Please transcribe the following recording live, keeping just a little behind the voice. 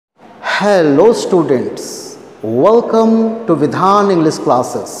Hello students, welcome to Vidhan English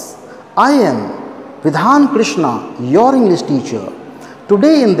classes. I am Vidhan Krishna, your English teacher.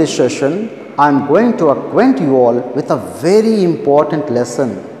 Today in this session, I am going to acquaint you all with a very important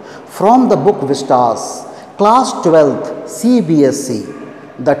lesson from the book Vistas, class 12th CBSE,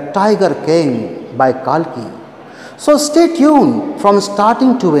 The Tiger King by Kalki. So stay tuned from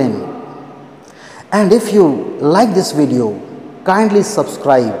starting to end. And if you like this video, kindly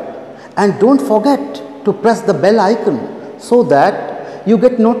subscribe and don't forget to press the bell icon so that you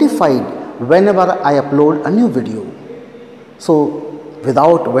get notified whenever I upload a new video. So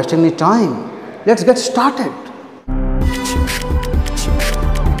without wasting any time, let's get started.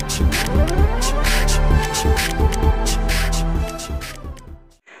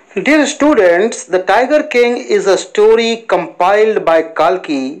 Dear students, The Tiger King is a story compiled by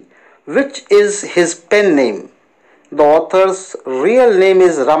Kalki, which is his pen name. The author's real name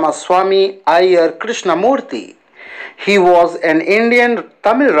is Ramaswamy Iyer Krishnamurthy. He was an Indian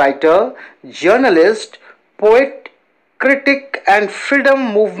Tamil writer, journalist, poet, critic and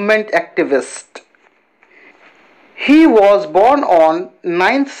freedom movement activist. He was born on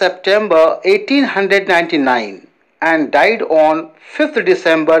 9th September 1899 and died on 5th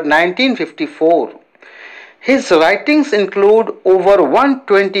December 1954. His writings include over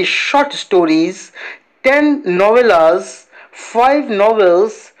 120 short stories, 10 novellas, 5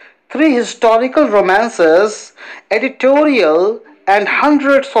 novels, 3 historical romances, editorial, and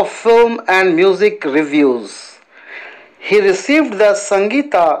hundreds of film and music reviews. He received the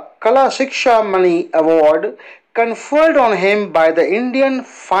Sangeeta Kala Shiksha Mani Award conferred on him by the Indian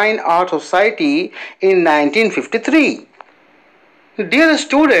Fine Art Society in 1953. Dear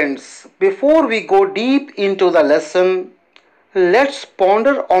students, before we go deep into the lesson, let's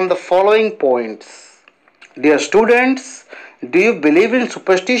ponder on the following points. Dear students, do you believe in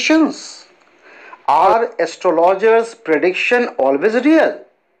superstitions? Are astrologers' predictions always real?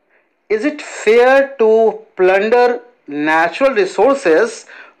 Is it fair to plunder natural resources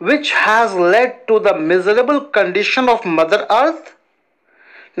which has led to the miserable condition of Mother Earth?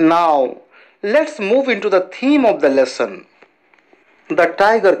 Now, let's move into the theme of the lesson. The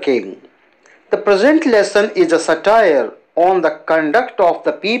Tiger King. The present lesson is a satire on the conduct of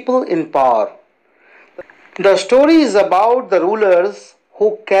the people in power. The story is about the rulers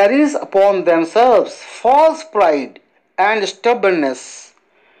who carries upon themselves false pride and stubbornness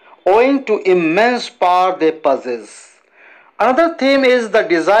owing to immense power they possess. Another theme is the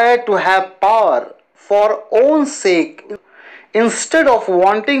desire to have power for own sake instead of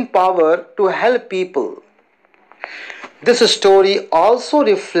wanting power to help people. This story also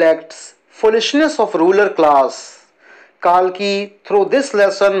reflects foolishness of ruler class. Kalki, through this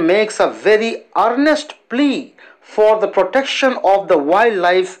lesson, makes a very earnest plea for the protection of the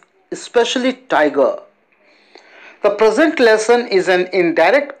wildlife, especially tiger. The present lesson is an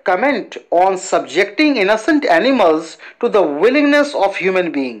indirect comment on subjecting innocent animals to the willingness of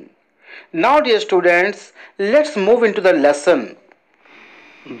human beings. Now, dear students, let's move into the lesson.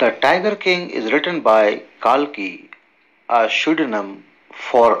 The Tiger King is written by Kalki, a pseudonym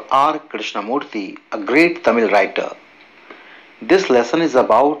for R. Krishnamurthy, a great Tamil writer. This lesson is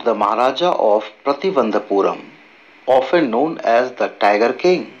about the Maharaja of Prativandapuram, often known as the Tiger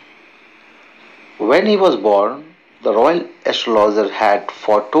King. When he was born, the royal astrologer had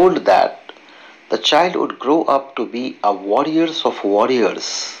foretold that the child would grow up to be a warrior of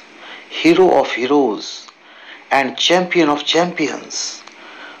warriors, hero of heroes, and champion of champions,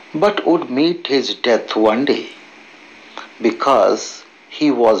 but would meet his death one day, because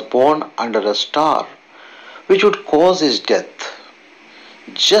he was born under a star which would cause his death.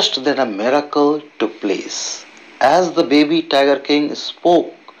 Just then a miracle took place, as the baby Tiger King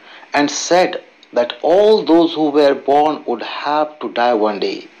spoke and said that all those who were born would have to die one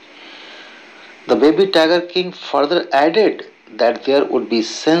day. The baby Tiger King further added that there would be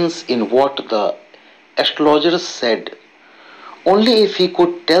sense in what the astrologer said, only if he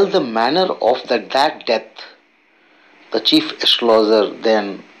could tell the manner of that death. The chief astrologer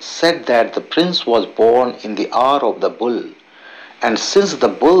then said that the prince was born in the hour of the bull, and since the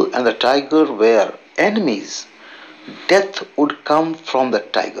bull and the tiger were enemies, death would come from the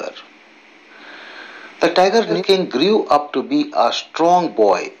tiger. The Tiger King grew up to be a strong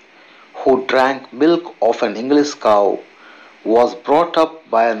boy who drank milk of an English cow, was brought up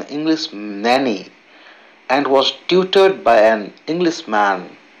by an English nanny, and was tutored by an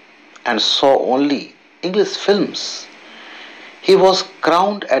Englishman, and saw only English films. He was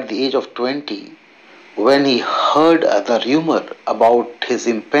crowned at the age of 20 when he heard the rumor about his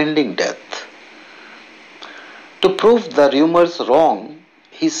impending death. To prove the rumors wrong,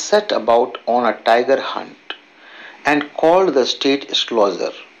 he set about on a tiger hunt and called the state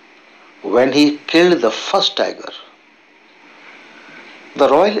astrologer when he killed the first tiger. The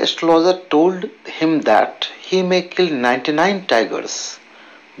royal astrologer told him that he may kill 99 tigers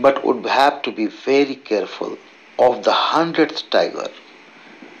but would have to be very careful of the 100th tiger.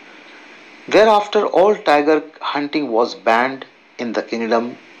 Thereafter, all tiger hunting was banned in the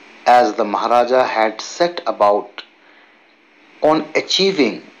kingdom as the Maharaja had set about on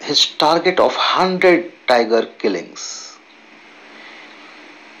achieving his target of 100 tiger killings.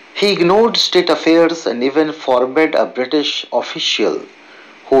 He ignored state affairs and even forbade a British official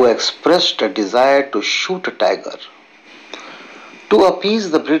who expressed a desire to shoot a tiger. To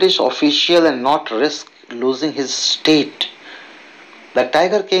appease the British official and not risk losing his state, the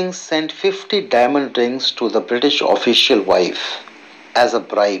Tiger King sent 50 diamond rings to the British official wife as a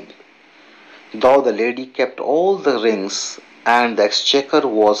bribe, though the lady kept all the rings and the exchequer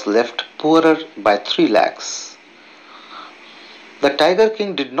was left poorer by 3 lakhs. The Tiger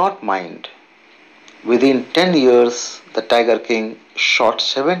King did not mind. Within 10 years, the Tiger King shot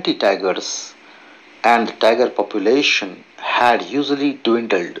 70 tigers and the tiger population had usually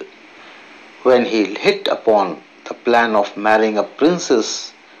dwindled when he hit upon the plan of marrying a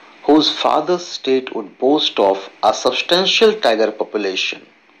princess whose father's state would boast of a substantial tiger population.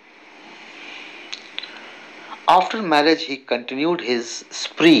 After marriage, he continued his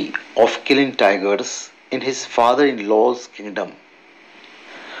spree of killing tigers in his father-in-law's kingdom.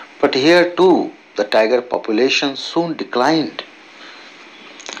 But here too, the tiger population soon declined.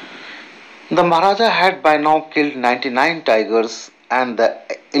 The Maharaja had by now killed 99 tigers and the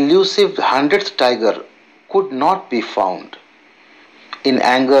elusive 100th tiger could not be found. In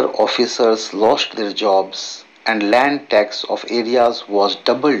anger, officers lost their jobs and land tax of areas was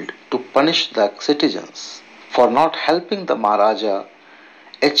doubled to punish the citizens for not helping the Maharaja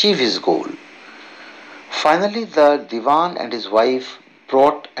achieve his goal. Finally, the Diwan and his wife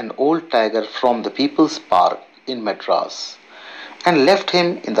brought an old tiger from the People's Park in Madras and left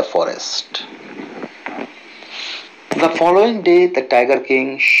him in the forest. The following day, the Tiger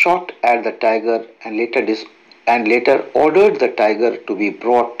King shot at the tiger and later ordered the tiger to be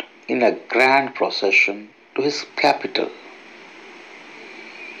brought in a grand procession to his capital.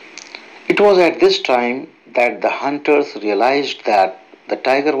 It was at this time that the hunters realized that the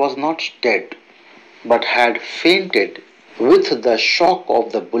tiger was not dead but had fainted with the shock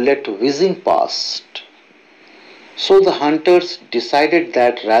of the bullet whizzing past. So the hunters decided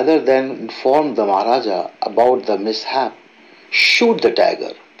that rather than inform the Maharaja about the mishap, shoot the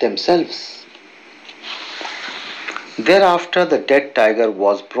tiger themselves. Thereafter, the dead tiger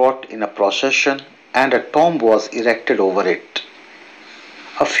was brought in a procession and a tomb was erected over it.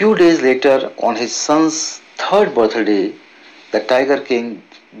 A few days later, on his son's 3rd birthday, the Tiger King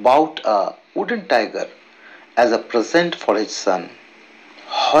bought a wooden tiger as a present for his son.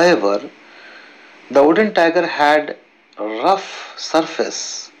 However, the wooden tiger had a rough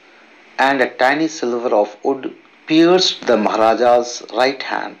surface and a tiny sliver of wood pierced the Maharaja's right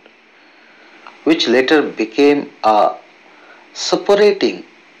hand, which later became a suppurating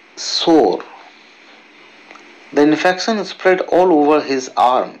sore. The infection spread all over his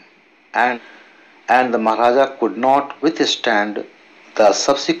arm and the Maharaja could not withstand the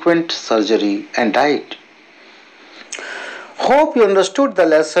subsequent surgery and died. Hope you understood the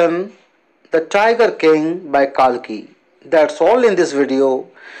lesson The Tiger King by Kalki. That's all in this video.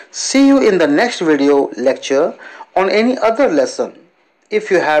 See you in the next video lecture on any other lesson.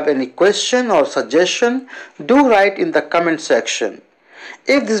 If you have any question or suggestion, do write in the comment section.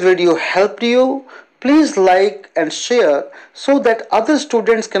 If this video helped you, please like and share so that other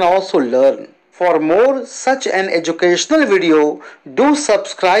students can also learn. For more such an educational video, do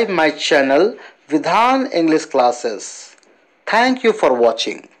subscribe my channel Bidhan English Classes. Thank you for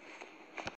watching.